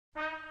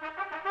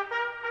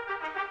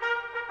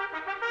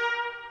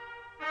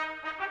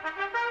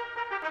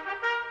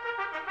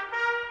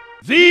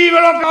Vive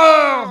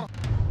l'empereur!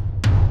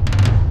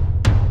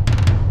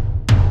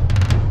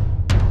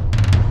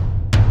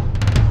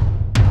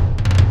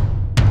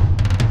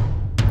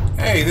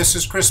 Hey, this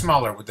is Chris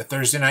Muller with the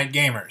Thursday Night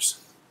Gamers.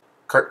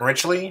 Curtin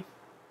Richley,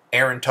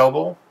 Aaron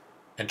Tobel,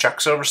 and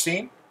Chuck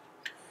Silverstein.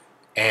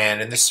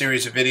 And in this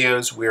series of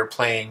videos, we are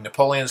playing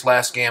Napoleon's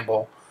Last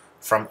Gamble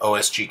from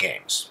OSG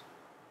Games.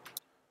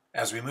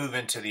 As we move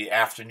into the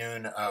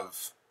afternoon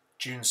of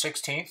June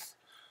 16th,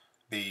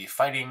 the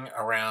fighting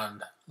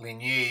around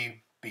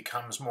Ligny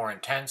becomes more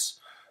intense.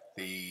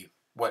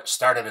 What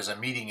started as a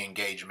meeting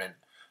engagement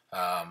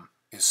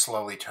is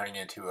slowly turning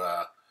into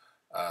a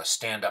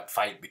stand-up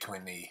fight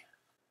between the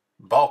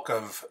bulk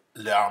of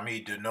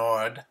l'Armée du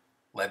Nord,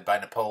 led by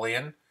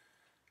Napoleon,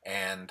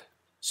 and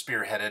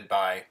spearheaded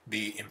by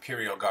the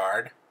Imperial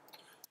Guard,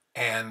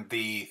 and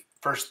the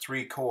first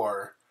three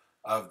corps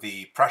of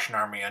the Prussian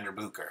army under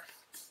Blucher.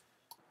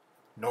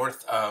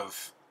 North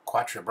of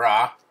Quatre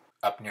Bras,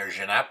 up near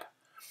Genappe,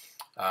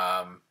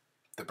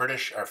 the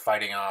British are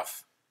fighting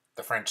off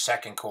the French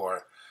Second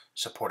Corps,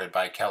 supported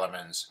by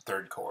Kellerman's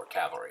Third Corps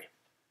cavalry.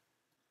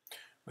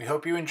 We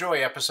hope you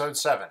enjoy Episode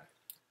 7.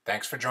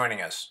 Thanks for joining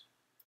us.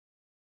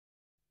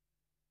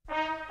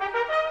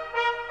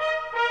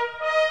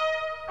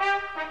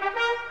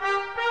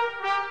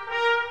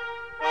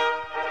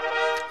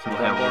 So we'll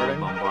have a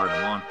little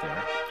bombardment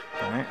there.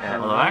 Right.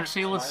 Well,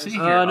 actually, let's see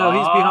here. No,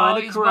 he's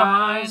behind a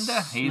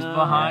crest. He's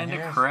behind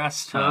a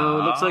crest. So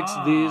it looks like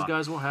these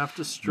guys will have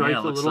to strike a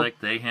little. little. Looks like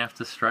they have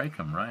to strike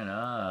him, right?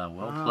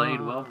 Well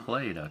played, well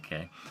played.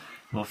 Okay.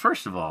 Well,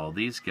 first of all,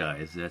 these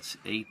guys, that's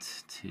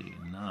 8 to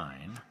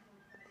 9.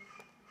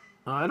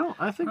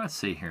 I think. Let's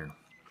see here.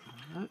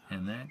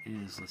 And that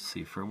is, let's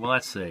see,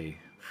 that's a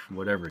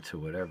whatever to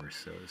whatever.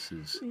 So this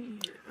is,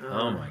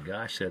 oh my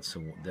gosh, that's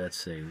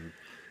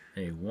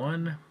a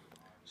one.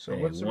 So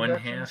what's one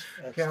half?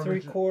 That's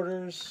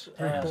 3/4.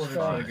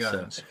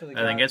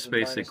 I think that's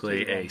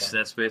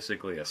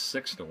basically a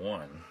 6 to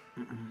 1.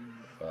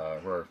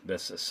 Or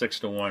that's a 6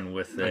 to 1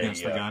 with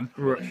against the gun.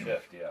 With a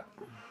shift, yeah.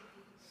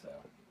 So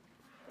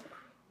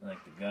I think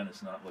the gun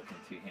is not looking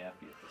too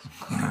happy at this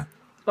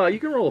point. You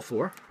can roll a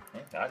 4.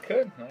 I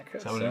could.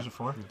 Is that what it is, a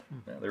 4?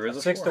 Yeah, there is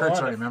a 6 to 4.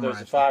 1.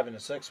 There's a 5 and a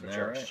 6, which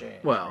are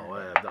exchanged. Well,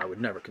 I would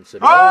never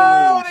consider.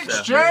 Oh, an So,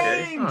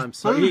 exchange! I'm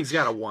sorry. He's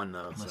got a 1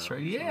 though. That's So.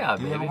 right. Yeah,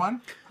 Do you have baby.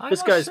 one?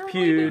 This guy's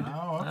pewed.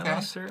 Oh, I okay.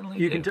 most certainly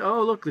You do. can.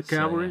 Oh, look, the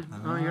cavalry.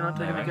 Oh, you're not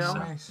taking the nice.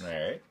 cavalry. Nice. All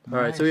right. All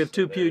right, so we have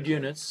 2 So pewed there's-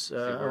 units. See,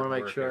 I want to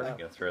make sure. I'm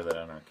going to throw that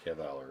on our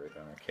cavalry,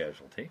 on our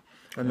casualty.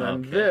 And then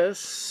Okay.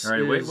 this. All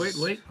right, is...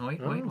 wait.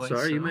 Oh,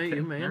 sorry, you may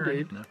all right,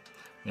 indeed. no.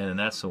 And then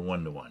that's a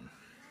 1 to 1.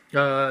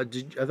 I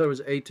thought it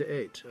was 8 to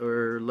 8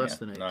 or less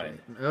than 8. 9. To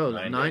 8. Oh,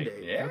 9 to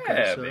 8. Yeah,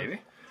 okay, so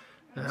baby.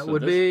 That So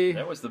would be.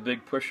 That was the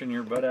big pushing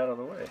your butt out of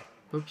the way.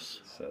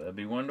 Oops. So that'd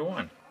be 1 to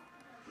 1.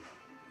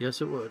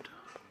 Yes, it would.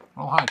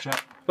 Oh, hi,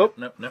 Chet. Oh,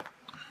 Nope.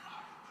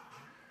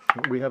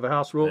 we have a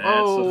house rule. That's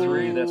oh, a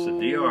 3. That's a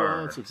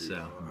DR. That's a DR.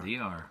 So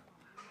DR.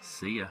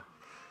 See ya.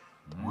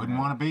 Wouldn't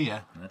want to be ya.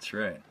 That's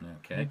right.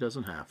 Okay. It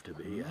doesn't have to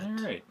be yet. All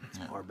right. It's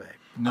far back.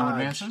 No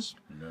advances?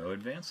 No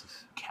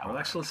advances. Well,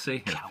 actually, let's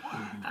see here.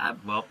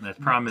 Well, the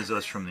problem is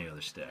us from the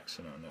other stack,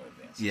 so no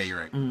advances. Yeah, you're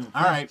right.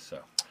 All right. So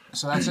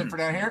that's it for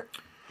down here?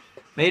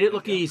 Made it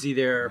look easy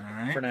there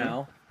right. for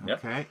now.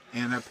 Yep. Okay.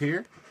 And up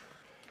here?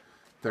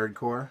 Third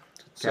Corps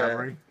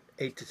cavalry.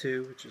 8 to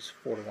 2, which is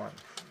 4 to 1.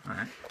 All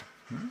right.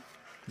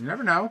 You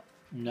never know.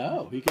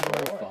 No, he can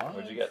roll 5.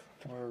 What'd you get?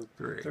 Or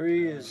 3.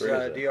 3 is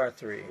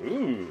DR3.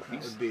 Ooh,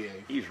 That would be a...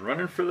 he's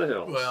running for the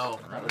hills. well,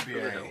 That would be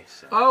a...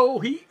 oh,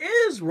 he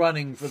is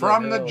running for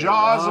From the hill.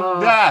 jaws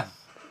of death.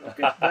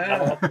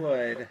 Well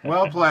played.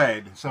 Well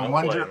played. So Well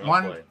one, played,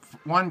 well played.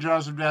 one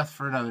jaws of death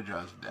for another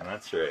jaws of death.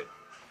 That's right.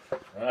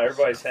 Well,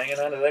 everybody's hanging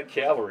on to that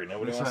cavalry.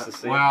 Nobody wants to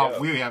see it well, go.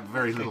 we have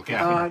very little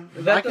cavalry.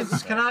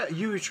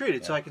 You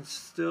retreated, so I can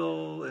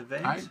still I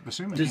advance?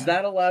 assume Does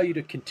that allow you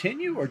to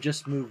continue or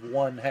just move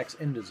 1 hex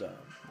into zone?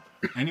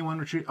 anyone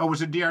retreat? Oh,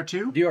 was it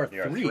DR2?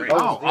 DR3.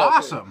 Oh,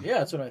 awesome. Yeah,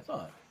 that's what I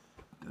thought.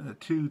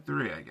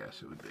 2-3, I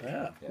guess it would be.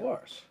 Yeah, of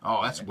course.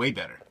 Oh, that's way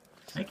better.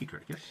 Thank you,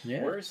 Cricket.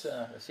 Yeah. Where's,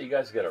 so you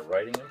guys got a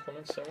writing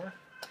implement somewhere?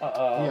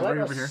 right let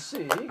over us here.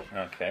 see.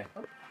 Okay.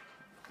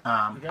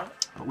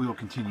 But we will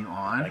continue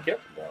on. Thank you.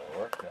 That'll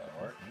work.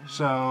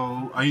 So,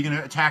 are you going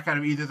to attack out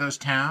of either of those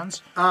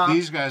towns?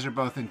 These guys are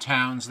both in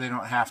towns. They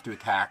don't have to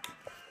attack.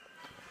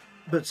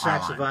 But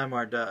Saxe Line. of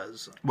Weimar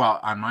does. Well,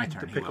 on my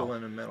turn, The he pickle will.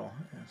 in the middle.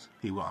 Yes.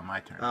 He will on my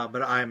turn.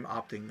 But I'm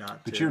opting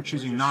not to. But you're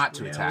choosing not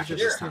to attack we're at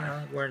this just,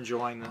 time. we're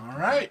enjoying the. All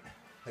right.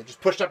 They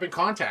just pushed up in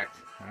contact.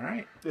 All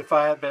right. If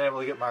I had been able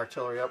to get my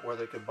artillery up where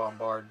they could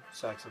bombard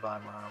Saxe of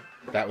Weimar,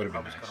 That would have I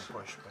been was nice.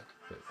 going to push.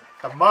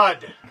 But the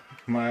mud.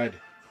 Mud.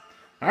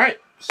 All right.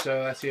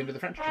 So that's the end of the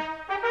French turn.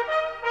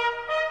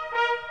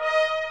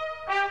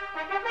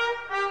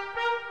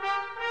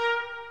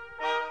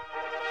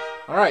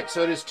 All right.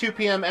 So it is 2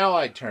 p.m.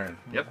 Allied turn.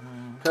 Yep.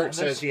 Kurt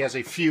says he has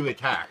a few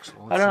attacks.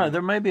 Well, I let's don't know. see.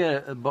 There may be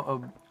a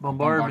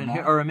bombardment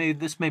here, or maybe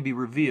this may be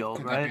revealed,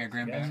 Could that right? be a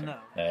grand battle? No.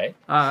 Hey.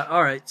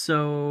 All right,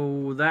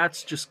 so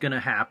that's just going to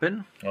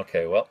happen.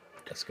 Okay, well,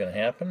 That's going to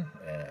happen,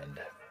 and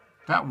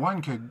That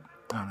one could.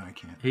 Oh no, I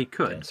can't. He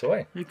could. dance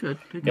away. He could.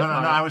 No,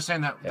 I was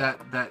saying that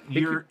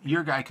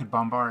your guy could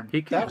bombard.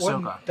 He could.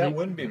 That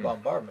wouldn't be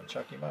bombardment,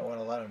 Chuck. You might want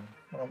to let him.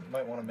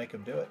 Might want to make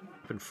him do it.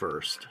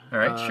 First. All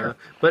right, sure.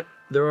 But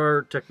there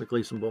are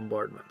technically some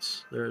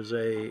bombardments. There's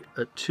a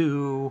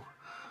 2,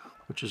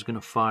 which is going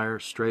to fire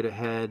straight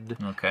ahead.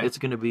 Okay. It's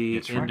going to be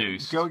It's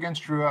reduced. Go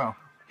against Drouot.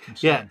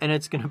 Yeah, and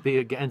it's going to be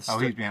against. Oh,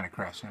 he's being a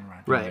crest. Never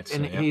mind. Right, Right,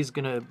 and so, yeah. he's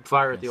going to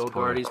fire at the That's old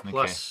guard. He's okay.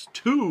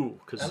 +2.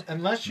 Cause,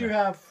 Unless you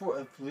have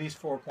at least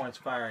 4 points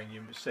firing,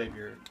 you save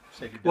your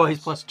well,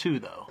 dice. he's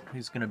 +2 though.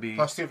 He's going to be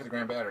 +2 for the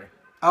Grand Battery.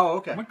 Oh,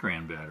 okay. What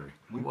Grand Battery?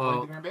 We Well,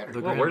 played the Grand Battery. the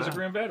Well, Grand where's the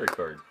Battery. Grand Battery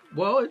card?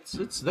 Well,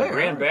 it's there.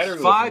 Grand Battery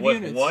It's 5 with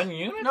units. 1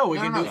 unit? No, we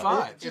can do no.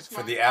 5.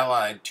 For the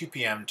Allied 2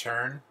 p.m.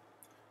 turn,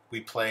 we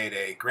played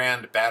a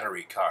Grand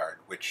Battery card,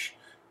 which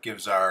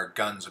gives our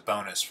guns a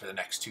bonus for the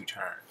next 2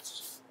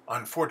 turns.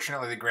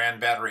 Unfortunately, the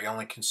Grand Battery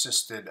only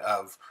consisted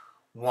of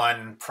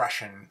 1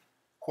 Prussian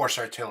horse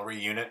artillery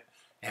unit,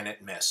 and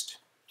it missed.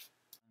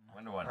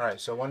 1 to 1. All right,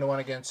 so 1 to 1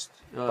 against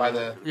by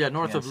the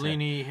north of against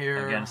Lini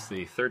here. Against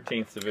the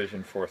 13th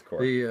Division, 4th Corps.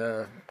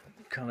 The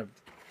kind of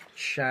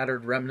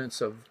shattered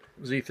remnants of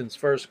Zethan's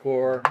First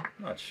Corps.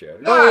 Not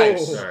shattered.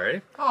 Nice. All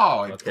right.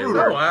 Oh, Okay,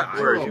 brutal.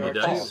 where's your Oh,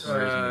 dice? Jesus.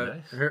 Where's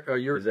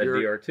your dice? Is Is that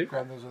DR2?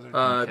 Grab those other.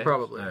 Okay.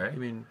 Probably. All right. You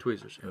mean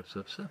tweezers? Oops.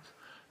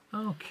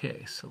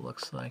 Okay, so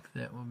looks like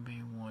that would be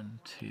 1,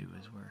 2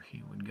 is where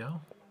he would go.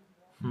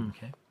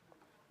 Okay.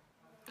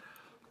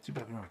 Too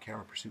bad we don't have a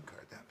camera pursuit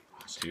card. That'd be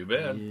awesome. Too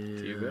bad.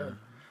 Yeah. Too bad.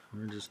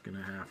 We're just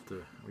gonna have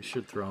to. We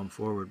should throw him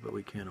forward, but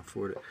we can't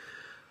afford it.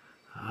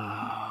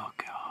 Oh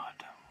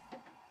God.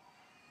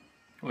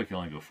 Well, we can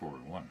only go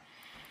forward 1.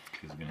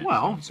 He's gonna hit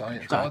Well, That's all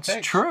it that's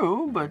takes.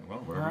 true, but well,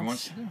 wherever he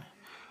wants to do.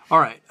 all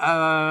right.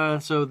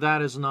 So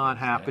that is not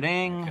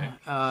happening, Okay.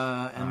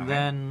 and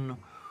then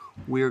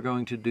we are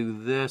going to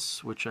do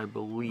this, which I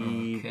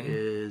believe Okay.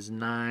 is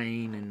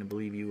 9, and I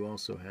believe you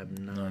also have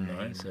 9.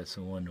 Nice. That's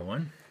a 1 to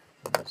 1.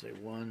 That's a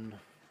 1,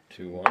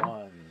 2 1.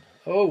 1.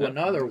 Oh,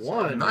 another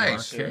 1.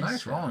 Nice, Okay,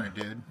 nice so- rolling it,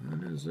 dude.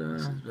 That is,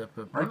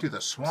 Right through the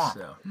swamp.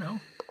 So, no.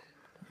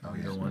 Oh,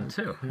 The yes. 1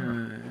 2.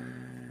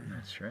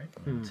 That's right.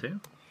 1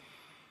 2.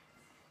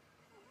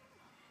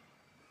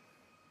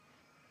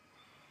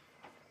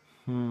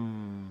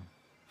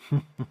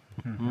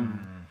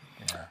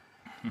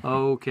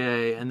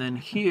 Okay, and then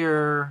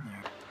here,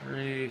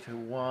 3 to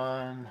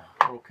 1,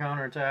 little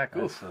counterattack.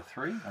 That's Oof. a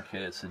 3. Okay,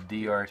 it's a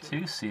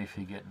DR2. See if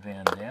you get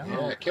Van Dam.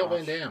 Yeah, kill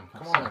Van Dam.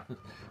 Come on.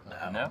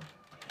 No.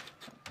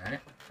 All right.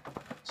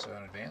 So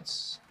in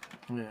advance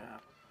Yeah.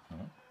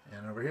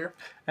 and over here.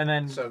 And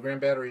then So Grand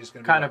Battery is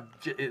going to kind of,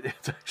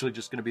 it's actually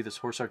just going to be this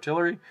horse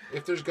artillery.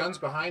 If there's guns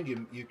behind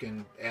you, you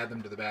can add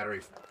them to the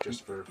battery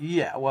just for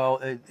Yeah, well,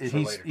 he's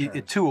later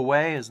turns. 2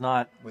 away is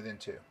not, within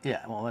 2.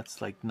 yeah, well,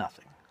 that's like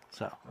nothing.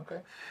 Okay.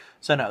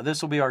 So no,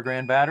 this will be our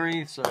Grand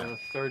Battery. So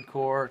 3rd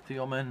Corps,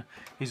 Thielman,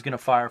 he's going to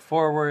fire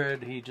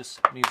forward. He just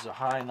needs a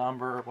high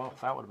number. Well,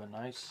 that would have been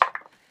nice.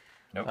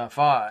 Nope.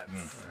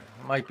 5.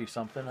 Might be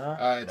something,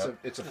 huh?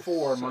 It's a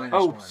 4 minus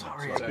Oh, 1.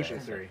 sorry. So it's actually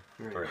 3.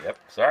 Yep.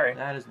 Sorry.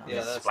 That is nice. Yeah,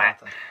 that's Splat.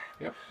 something.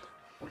 Yep.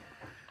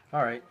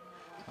 All right.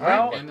 All right,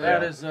 Well, and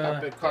that is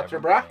Quatre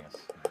Bras.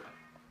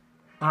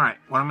 All right,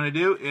 what I'm going to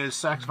do is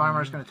Saxe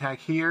Weimar is going to attack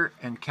here,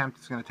 and Kempt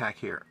is going to attack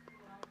here.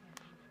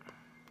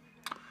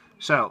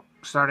 So,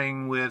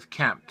 starting with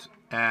Kempt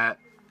at...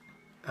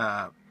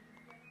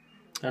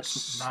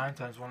 that's 9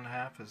 times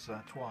 1.5 is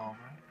 12,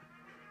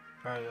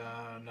 right?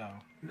 Or, no.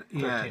 13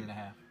 yeah, and a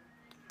half.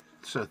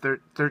 so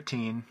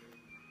 13,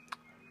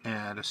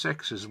 and a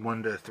 6 is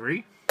 1 to 3.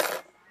 Is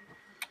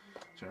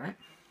that right?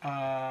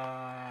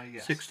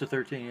 Yes. 6 to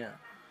 13, yeah.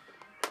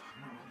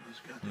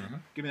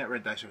 Give me that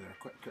red dice over there,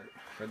 quick, Kurt.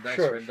 Red dice,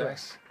 Sure, red sure.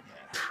 dice.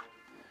 Yeah.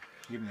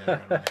 Give me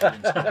that red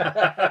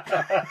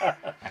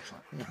one.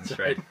 Excellent. That's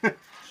right.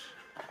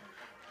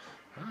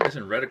 Oh,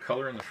 isn't red a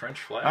color in the French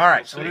flag? All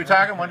right, so what are we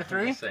talking? 1 to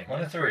 3? 1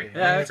 to 3.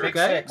 Yeah, it's Big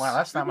okay. 6. Wow,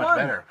 that's not Good much one.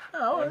 better.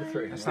 Oh, One to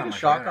 3. That's take not a much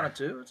shock better. on it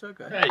too. It's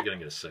okay. Yeah, you're gonna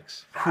get a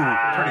 6.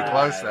 Pretty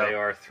close, They though.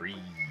 are 3.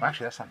 Well,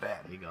 actually, that's not bad.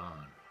 He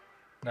gone.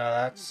 No,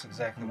 that's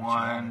exactly what you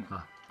want.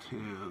 1,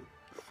 2,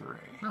 3.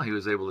 No, he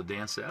was able to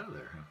dance out of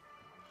there.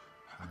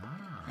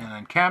 And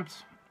then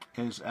Kempt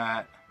is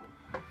at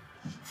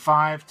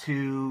 5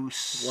 to 1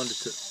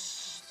 to 2.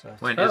 So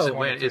Wait, Oh,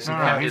 is No,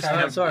 no, he's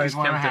Kempt sorry. He's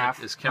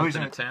 1.5. is Oh, Kempt he's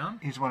in a in- town?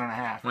 He's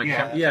 1.5. When Yeah,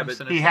 Kempt- Yeah, Kempt's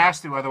but in a he town?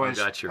 has to, otherwise,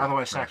 Oh, got you.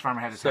 otherwise Right. Saxe Farmer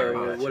had to take So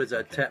both. what is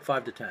that?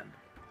 5 to 10.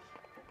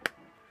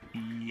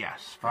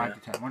 Yes, 5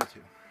 to 10. 1 to 2.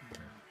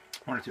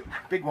 1 to 2.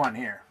 Big one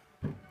here.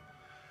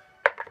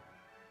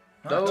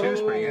 Oh, 2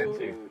 is pretty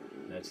good.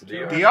 That's the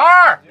DR.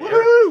 DR!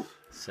 Woohoo!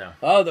 So,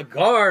 Oh, the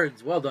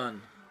guards. Well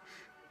done.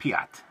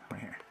 Piat, right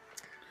here.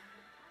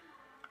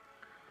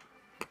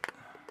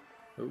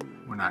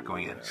 We're not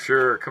going in.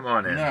 sure, come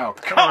on in. No,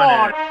 come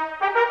on!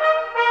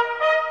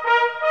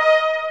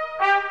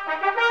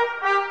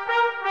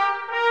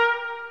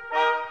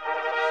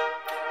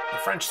 The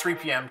French 3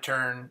 p.m.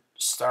 turn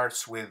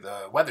starts with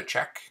a weather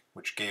check,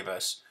 which gave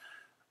us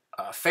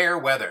fair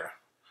weather.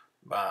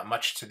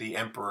 Much to the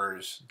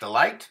Emperor's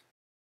delight,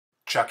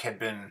 Chuck had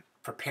been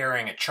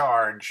preparing a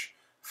charge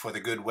for the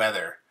good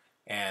weather,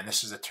 and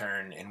this is the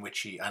turn in which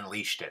he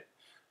unleashed it.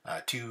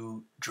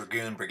 2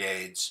 dragoon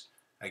brigades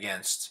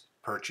against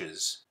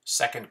Perch's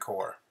 2nd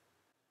Corps.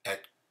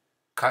 At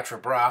Quatre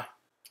Bras,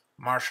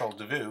 Marshal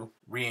Davout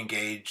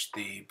re-engaged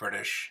the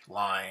British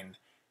line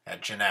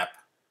at Genappe,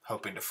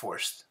 hoping to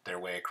force their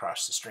way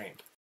across the stream.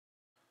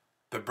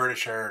 The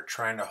British are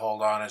trying to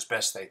hold on as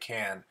best they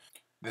can.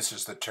 This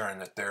is the turn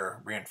that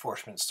their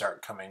reinforcements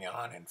start coming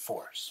on in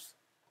force.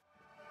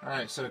 All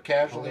right, so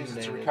casualties,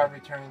 it's a recovery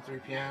turn, 3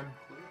 p.m.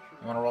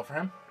 You want to roll for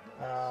him?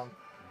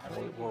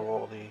 We'll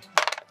roll the.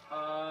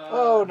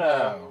 Oh,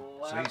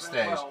 no. So he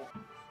stays.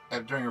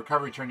 During a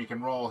recovery turn, you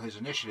can roll his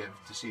initiative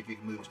to see if he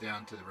moves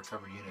down to the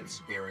recovered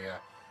units area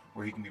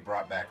where he can be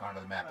brought back onto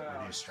the map at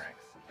reduced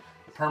strength.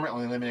 The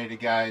permanently eliminated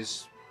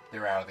guys,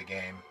 they're out of the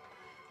game,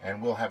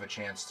 and we'll have a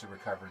chance to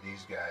recover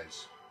these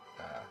guys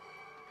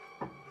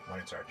when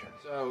it's our turn.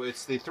 So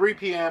it's the 3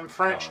 p.m.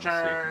 French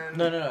turn.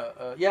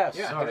 No. Yes.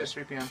 Yeah, it is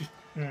 3 p.m.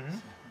 Mm-hmm.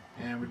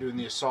 And we're doing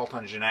the assault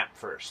on Genappe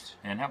first.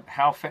 And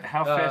how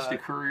fast do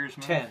couriers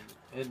move? 10,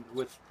 and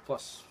with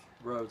plus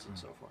roads and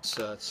so forth.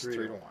 So it's 3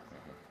 to 1.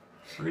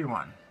 3 to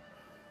 1.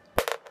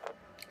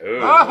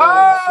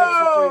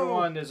 Oh! 3 to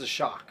 1 is a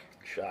shock.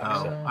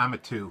 Oh, I'm a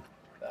 2.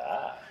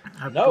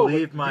 I No,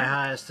 believe but- my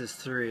highest is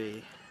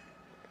 3.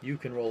 You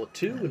can roll a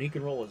 2, and he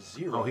can roll a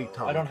 0. Oh, he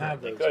totally I don't could.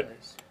 have those He could.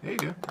 guys. There you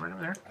go, right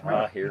over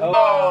there. Here.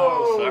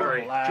 Oh,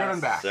 sorry. Driven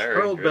back. Sorry.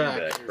 Hurled driven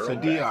back. Hurled So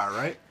back. DR,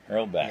 right?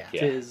 Hurled back, yeah.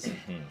 Tis.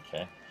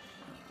 Okay.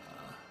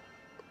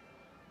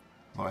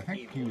 Well, I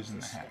think he was in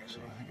the hack, so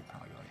I think it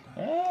probably like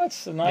that. Oh,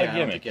 it's not Yeah, I a don't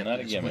gimmick. think it Not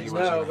a is. gimmick.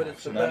 No, but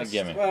it's the not best. a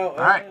gimmick. Well, All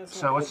right,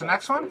 so what's the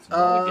next one? It's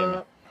not a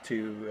gimmick.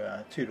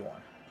 2 to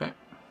 1. Okay.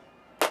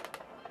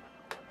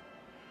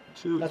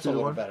 2 That's to a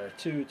little 1. better.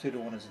 2 to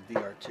 1 is a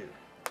DR2.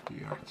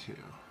 DR2.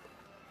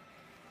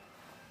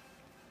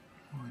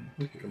 1,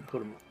 We 2. can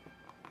put him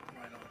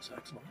right on his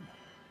X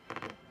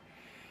line.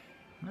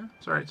 No,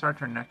 it's all right. It's our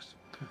turn next.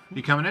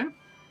 You coming in,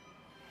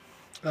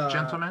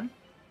 gentlemen?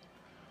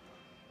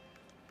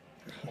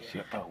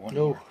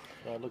 No.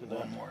 Look at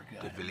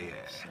that. De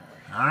Villiers.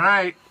 All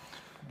right.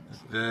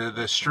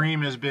 The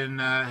stream has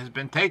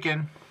been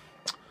taken.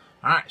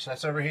 All right, so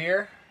that's over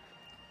here.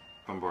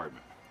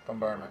 Bombardment.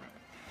 Bombardment.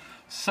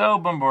 So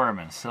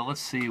bombardment. So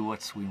let's see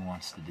what we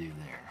wants to do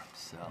there.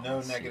 So No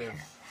let's see negative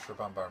here. for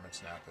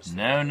bombardments now. 'Cause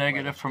No the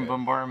negative weather's from good.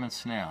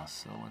 bombardments now.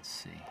 So let's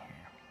see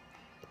here.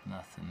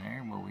 Nothing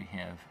there. Well, we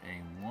have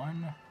a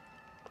 1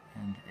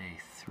 and a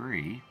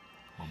 3.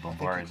 We'll I think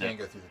bombard you that. can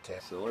go through the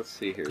tail. So let's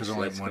see here. 'Cause So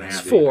only that's one gonna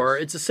has be- 4.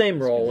 It's the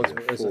same roll as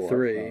a 4.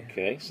 3.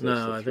 Okay. So No,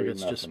 that's the I think 3,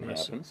 it's just nothing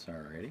missing. happens.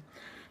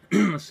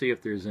 Alrighty. Let's see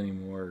if there's any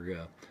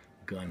more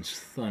guns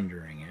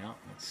thundering out.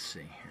 Let's see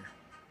here.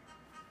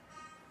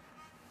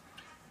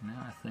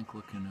 Now I think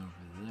looking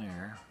over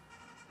there.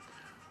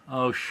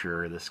 Oh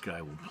sure, this guy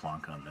will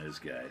plonk on those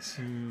guys.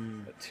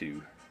 A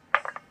 2.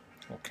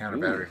 We'll counter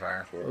battery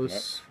fire.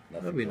 Those-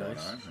 Nothing that'd be going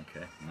nice. on.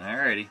 Okay.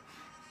 Alrighty.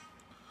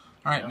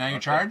 All right, now you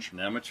charge.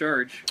 Now I'm a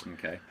charge.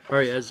 Okay. All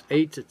right, as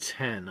 8 to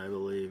 10, I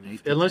believe.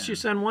 8 to Unless 10. you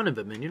send one of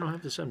them in, you don't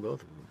have to send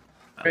both of them.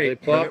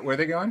 Great. Where are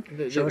they going?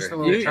 Show us the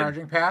little you-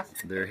 charging path.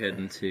 They're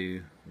heading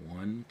to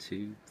 1,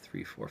 2,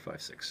 3, 4, 5,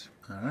 6.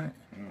 All right.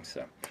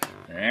 So,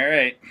 all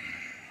right.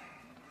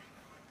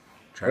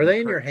 Are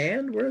they in your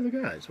hand? Where are the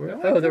guys? Where?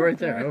 Oh, they're right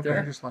there. Right Okay.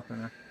 I just left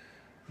them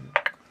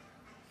there.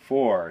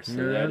 4. So Yeah,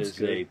 that that's is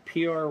good. a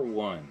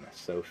PR1.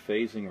 So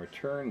phasing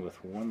return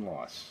with 1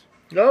 loss.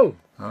 Oh,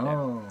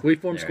 Oh. we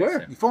form There,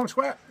 square. so- You form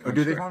square? Or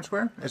do they square. form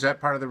square? Is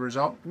that part of the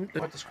result?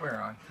 Put the square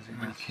on.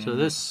 So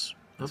this.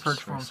 The Oops,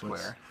 perch form so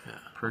let's- square.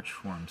 Perch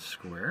forms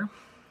square.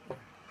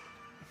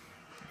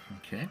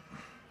 Okay.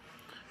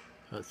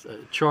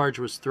 Charge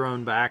was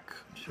thrown back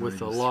with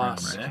Charge a was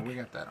loss. thrown back. We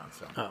got that on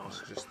film. Oh.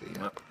 This is just the.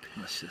 Well,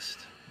 let's just.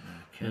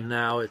 Okay. And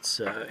now it's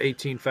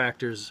 18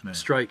 factors Yeah.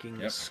 striking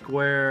the Yep.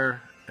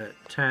 square at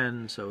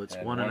 10, so it's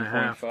At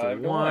 1.5 to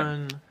 1.5 to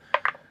 1.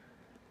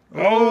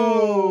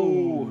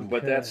 Oh,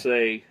 but that's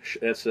a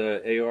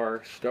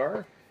AR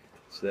star.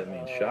 So that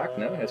means shock.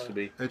 No, it has to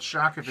be It's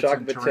shock if shock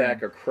of it's in attack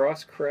terrain.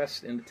 across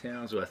crest into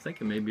town. So I think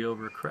it may be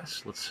over a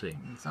crest. Let's see.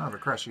 It's not over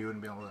crest, you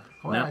wouldn't be able to.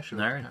 Well, No,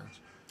 actually, all it right. depends.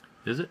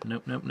 Is it?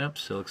 Nope, nope, nope.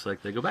 So it looks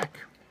like they go back.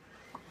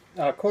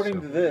 Now, according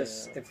to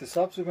this, if the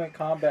subsequent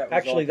combat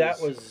Actually, that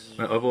result was.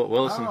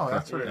 Well, listen. Oh,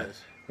 that's what it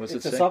is. What's if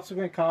it the say?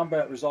 subsequent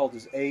combat result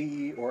is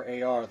AE or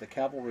AR, the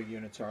cavalry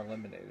units are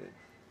eliminated.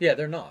 Yeah,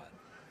 they're not.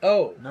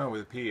 Oh. No,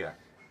 with a P. Yeah.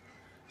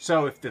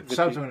 So if the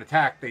subsequent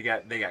attack, they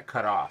got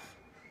cut off.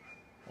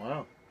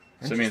 Wow.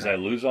 So it means I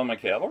lose all my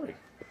cavalry.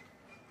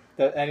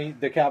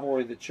 The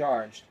cavalry that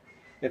charged.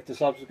 If the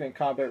subsequent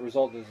combat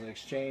result is an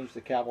exchange,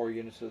 the cavalry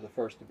units are the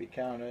first to be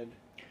counted.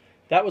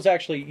 That was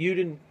actually, you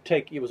didn't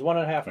take, it was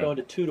 1.5 going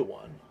to 2 to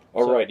 1.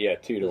 Oh, So, right, yeah,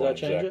 2 to does 1, that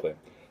change it? exactly.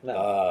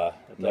 No.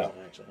 It No. doesn't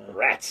actually. No.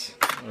 Rats.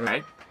 All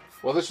right.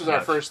 Well, this was our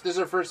first. This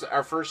is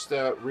our first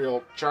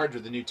real charge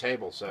with the new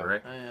table. So All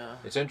right. Yeah.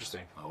 it's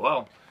interesting. Oh,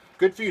 well.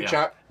 Good for you,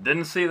 Chuck.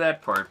 Didn't see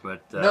that part,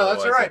 but no,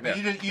 that's all right. But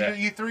yeah.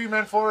 you threw your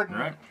men forward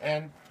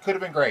and could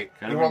have been great.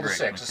 You rolled a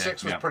 6. A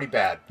 6 was pretty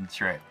bad.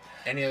 That's right.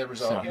 Any other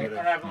result? And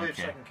I believe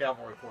Second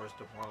Cavalry Corps is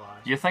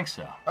demoralized. You think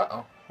so?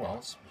 Well,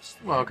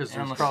 because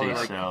there's probably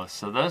like...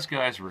 So those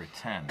guys were at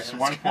 10. It's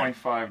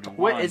 1.5 to 1.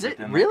 Wait, is it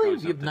really?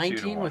 You have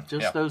 19 with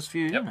just those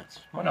few units?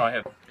 Well, no, I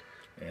have.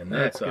 And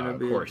that's going to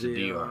be of course, a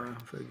DR.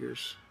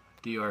 Figures.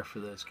 DR for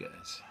those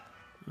guys.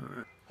 All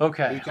right.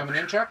 Okay. Are you coming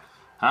in, Chuck?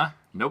 Huh?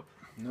 Nope.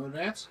 No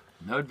advance?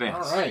 No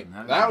advance. All right.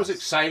 No that was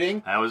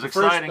exciting. That was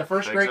exciting. The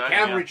first great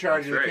cavalry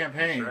charge of the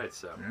campaign. That's right,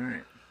 so. All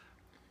right.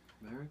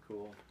 Very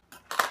cool.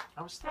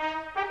 I was...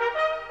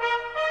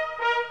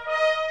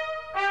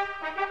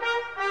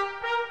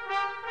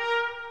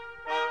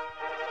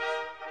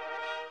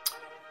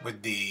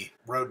 With the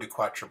road to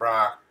Quatre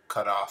Bras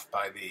cut off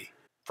by the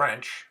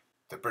French,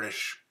 the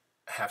British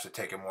have to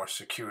take a more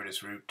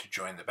circuitous route to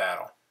join the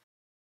battle.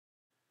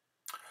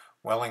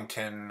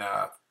 Wellington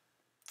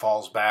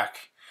falls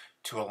back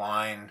to a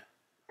line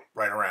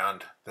right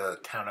around the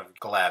town of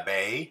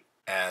Galabé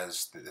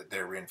as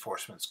their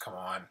reinforcements come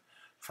on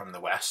from the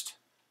west.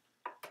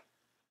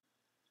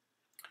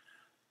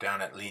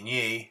 Down at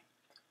Ligny,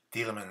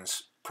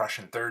 Dielemann's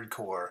Prussian Third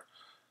Corps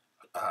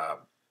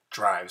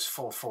drives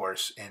full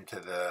force into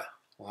the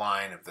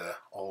line of the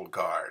Old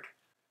Guard.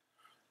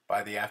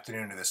 By the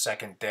afternoon of the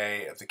second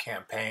day of the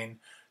campaign,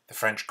 the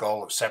French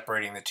goal of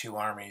separating the two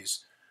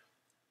armies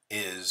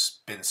is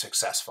been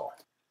successful.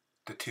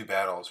 The two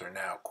battles are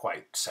now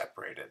quite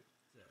separated.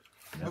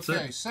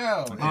 Okay,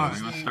 so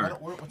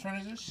what turn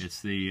is this?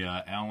 It's the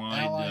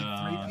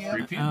Allied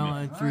 3 p.m.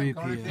 Allied 3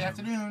 p.m. Going the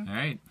afternoon. All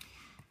right.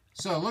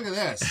 So look at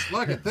this.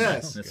 Look at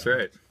this. That's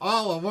right.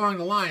 All along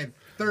the line,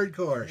 Third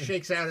Corps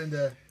shakes out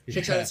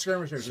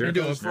skirmishers. Sure.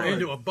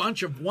 Into a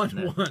bunch of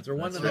 1-1s or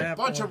 1.5. A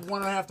bunch of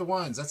 1.5 to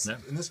 1s. That's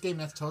in this game.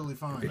 That's totally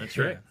fine. That's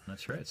right.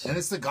 That's right. And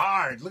it's the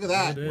Guard. Look at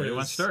that. Where do you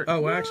want to start?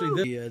 Oh,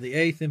 actually, the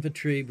 8th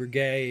Infantry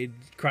Brigade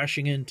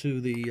crashing into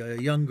the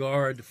Young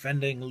Guard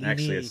defending Ligny.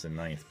 Actually, it's the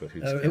 9th, but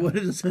who's what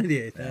is it?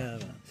 The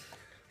 8th.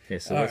 Okay,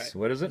 so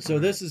what is it? So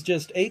this is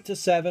just 8 to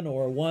 7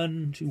 or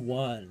 1 to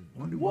 1.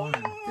 1 to 1.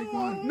 Big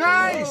one.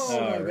 Nice.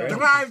 Right.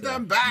 Drive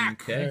them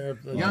back. Okay.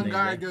 Young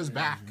Guard goes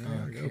back.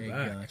 Okay,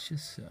 gotcha.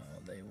 So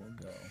they will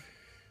go.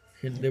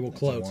 They will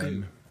close.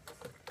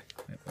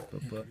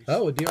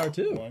 Oh, a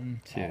DR2.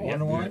 1, 2. Oh,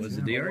 Yeah, 1. it was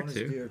a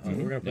DR2.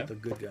 We're going to put the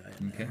good guy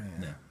in. Okay.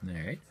 No. All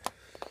right.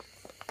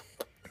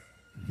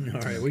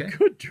 All right, we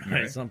could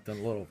try something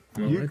a little.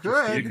 You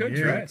could. You could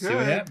try it. See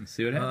what happens.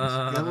 See what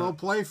happens. Get a little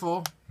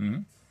playful.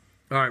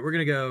 All right, we're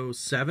gonna go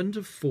 7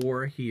 to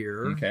 4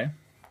 here. Okay.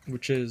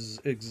 Which is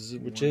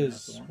 1.5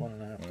 to 1.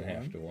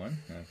 1.5 to 1.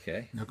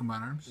 Okay. No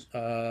combined arms?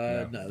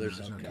 No, there's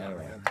no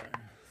cavalry.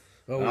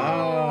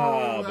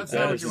 Oh, but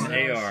that is an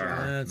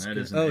AR. That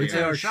is an AR. It's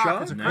AR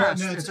shot? It's a No.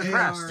 crest. No, it's a it's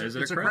crest. AR. Is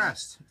it It's a a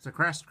crest. It's a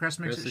crest. Crest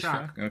makes it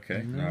shock.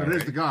 Okay. But it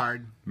is the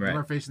Guard. Right.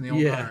 We're facing the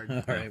Old Guard.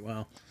 All right,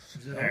 well.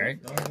 All right.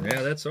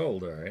 Yeah, that's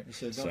old. All right.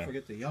 So don't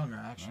forget the young are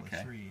actually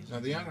 3s.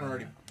 No, the Young are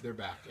already, they're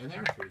back. And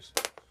they're 3s.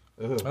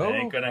 Oh,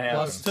 ain't gonna happen.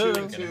 plus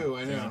 2. 2,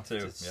 I know.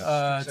 2. So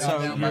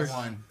down by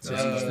 1. So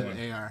it's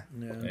the AR.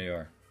 Yeah.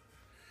 AR.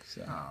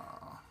 So.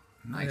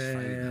 Nice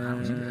fight. That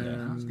was good.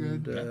 That was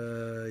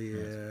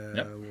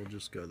good. We'll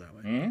just go that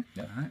way. Mm-hmm.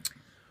 All right.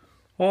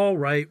 All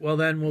right, well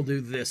then we'll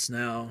do this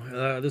now.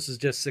 This is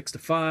just 6 to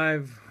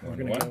 5. We're 1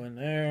 to going to 1. go in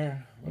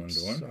there. 1 to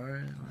 1.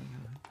 Sorry.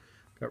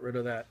 Got rid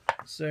of that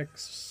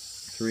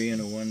 6. 3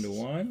 and a 1 to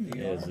 1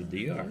 is a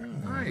DR.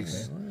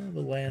 Nice. Well,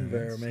 the land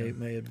bearer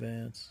may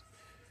advance.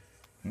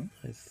 Yeah.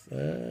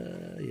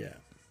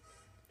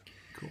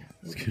 Cool.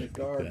 Look at the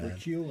Guard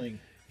reculing.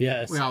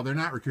 Yes. Well, they're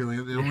not reculing.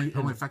 It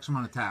only affects them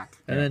on attack.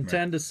 And then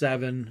 10 to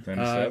 7, 10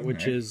 to 7,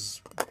 which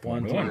is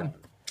 1 to 1.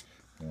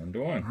 1 to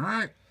 1. All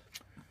right.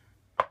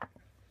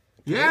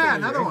 Yeah,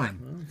 another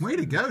one. Way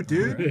to go,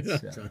 dude.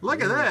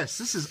 Look at this.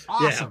 This is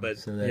awesome. Yeah, but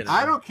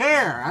I don't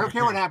care. I don't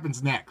care what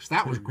happens next.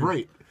 That was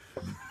great.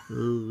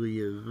 This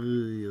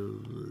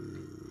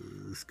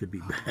could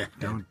be bad.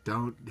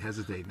 Don't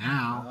hesitate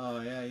now.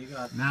 Oh yeah, you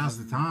got. Now's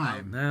the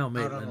time. Now,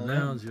 Maitland,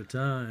 now's your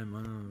time.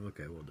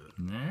 Okay, we'll do it.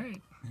 All right.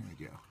 There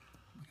we go.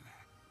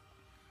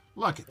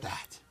 Look at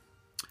that.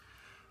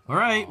 All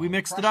right, we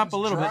mixed it up a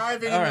little bit.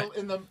 Driving All right.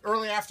 in the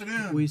early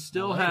afternoon. We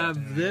still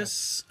have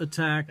this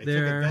attack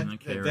there.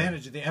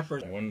 Advantage of the Emperor.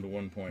 1 to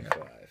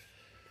 1.5.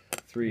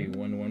 3,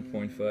 1 to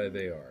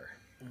 1.5 AR.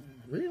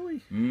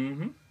 Really?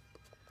 Mm-hmm.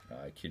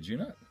 I kid you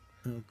not.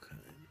 Okay.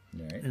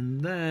 All right.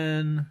 And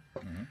then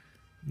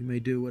you may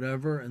do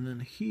whatever. And then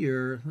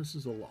here, this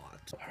is a lot.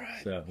 All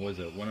right. So what is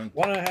it?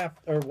 1.5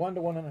 or 1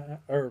 to 1.5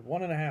 or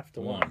 1.5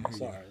 to 1.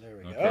 Sorry, there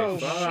we go. Okay. Oh,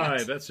 5.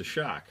 shit. That's a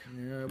shock.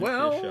 Yeah,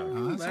 well,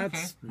 Oh,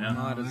 that's okay.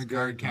 not as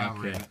Guard good.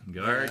 cavalry. Okay.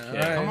 Guard. All Okay.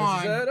 right, Come on.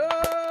 is that,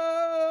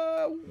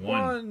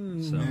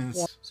 1.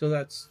 So- So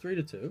that's 3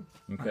 to 2.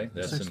 Okay.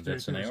 That's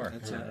an AR.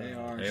 That's an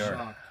AR AR.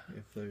 shock.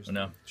 If there's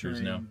No.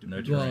 There's no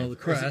Well, terrain. the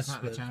crest. It's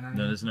not but the town or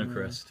No, there's no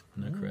crest.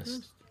 No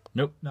crest.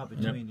 Nope. Not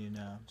between you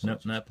now. So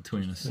Nope, not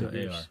between us. AR.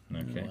 Okay. Wow.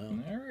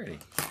 Alrighty.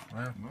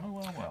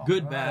 Well.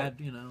 Good, bad,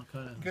 you know,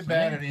 kind of. Good,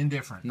 bad, and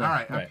indifferent. No, All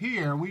right, right. up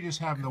here we just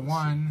have the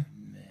one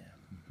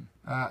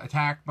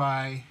attacked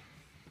by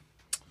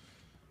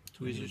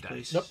Tweezers,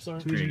 please. Nope,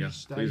 sorry. There you go.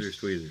 Tweezers, dice.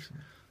 Tweezers.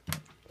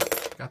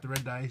 Got the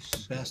red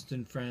dice. best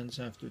and friends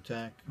have to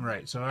attack.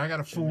 Right, so I got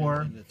a German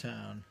 4. in the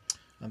town.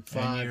 I'm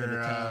 5 and you're,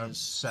 the town is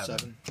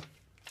 7.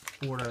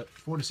 4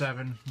 to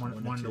 7. 1 to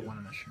 1 and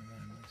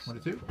 1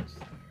 to 2.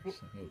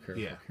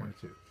 Yeah, 1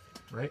 to 2.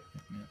 Right.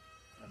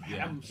 I'm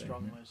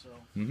hamstrung myself.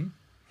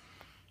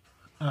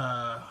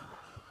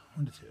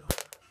 1 to 2.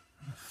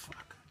 Oh,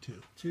 fuck. 2.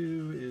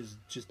 2 is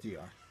just DR.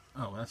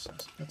 Oh, that's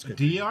good.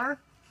 DR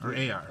or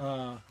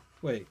AR?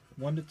 Wait,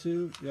 1 to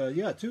 2?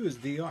 Yeah, 2 is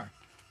DR.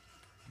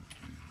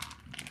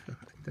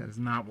 That is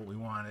not what we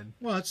wanted.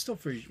 Well, it's still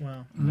free.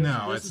 Well,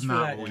 No, This it's is for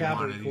not that what we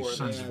cavalry wanted. You corps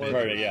sons that of was- bitches.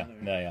 Right,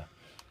 yeah.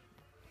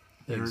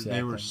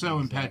 They were so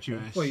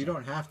impetuous. well, you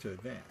don't have to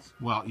advance.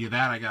 Well, yeah,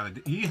 that I gotta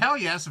do. Hell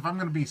yes, if I'm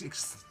gonna be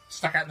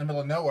stuck out in the middle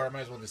of nowhere, I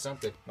might as well do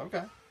something.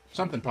 Okay.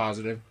 Something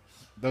positive.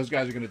 Those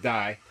guys are gonna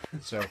die,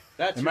 so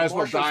That's they might as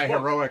well die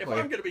heroically.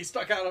 If I'm going to be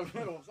stuck out of the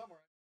middle of somewhere.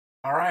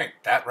 All right,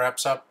 that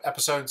wraps up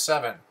episode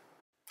 7.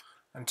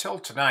 Until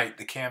tonight,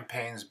 the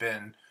campaign's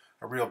been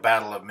a real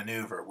battle of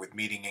maneuver with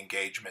meeting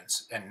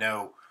engagements and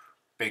no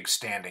big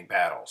standing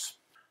battles.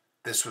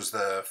 This was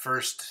the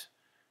first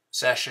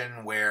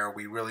session where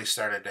we really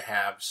started to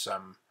have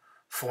some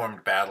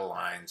formed battle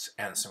lines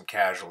and some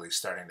casualties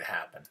starting to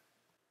happen.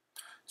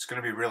 It's going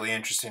to be really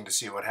interesting to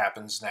see what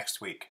happens next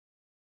week.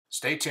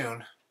 Stay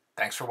tuned.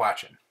 Thanks for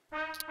watching.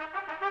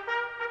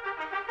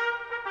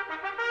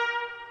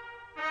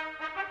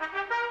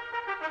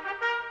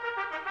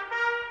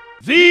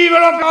 Vive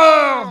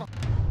l'empereur!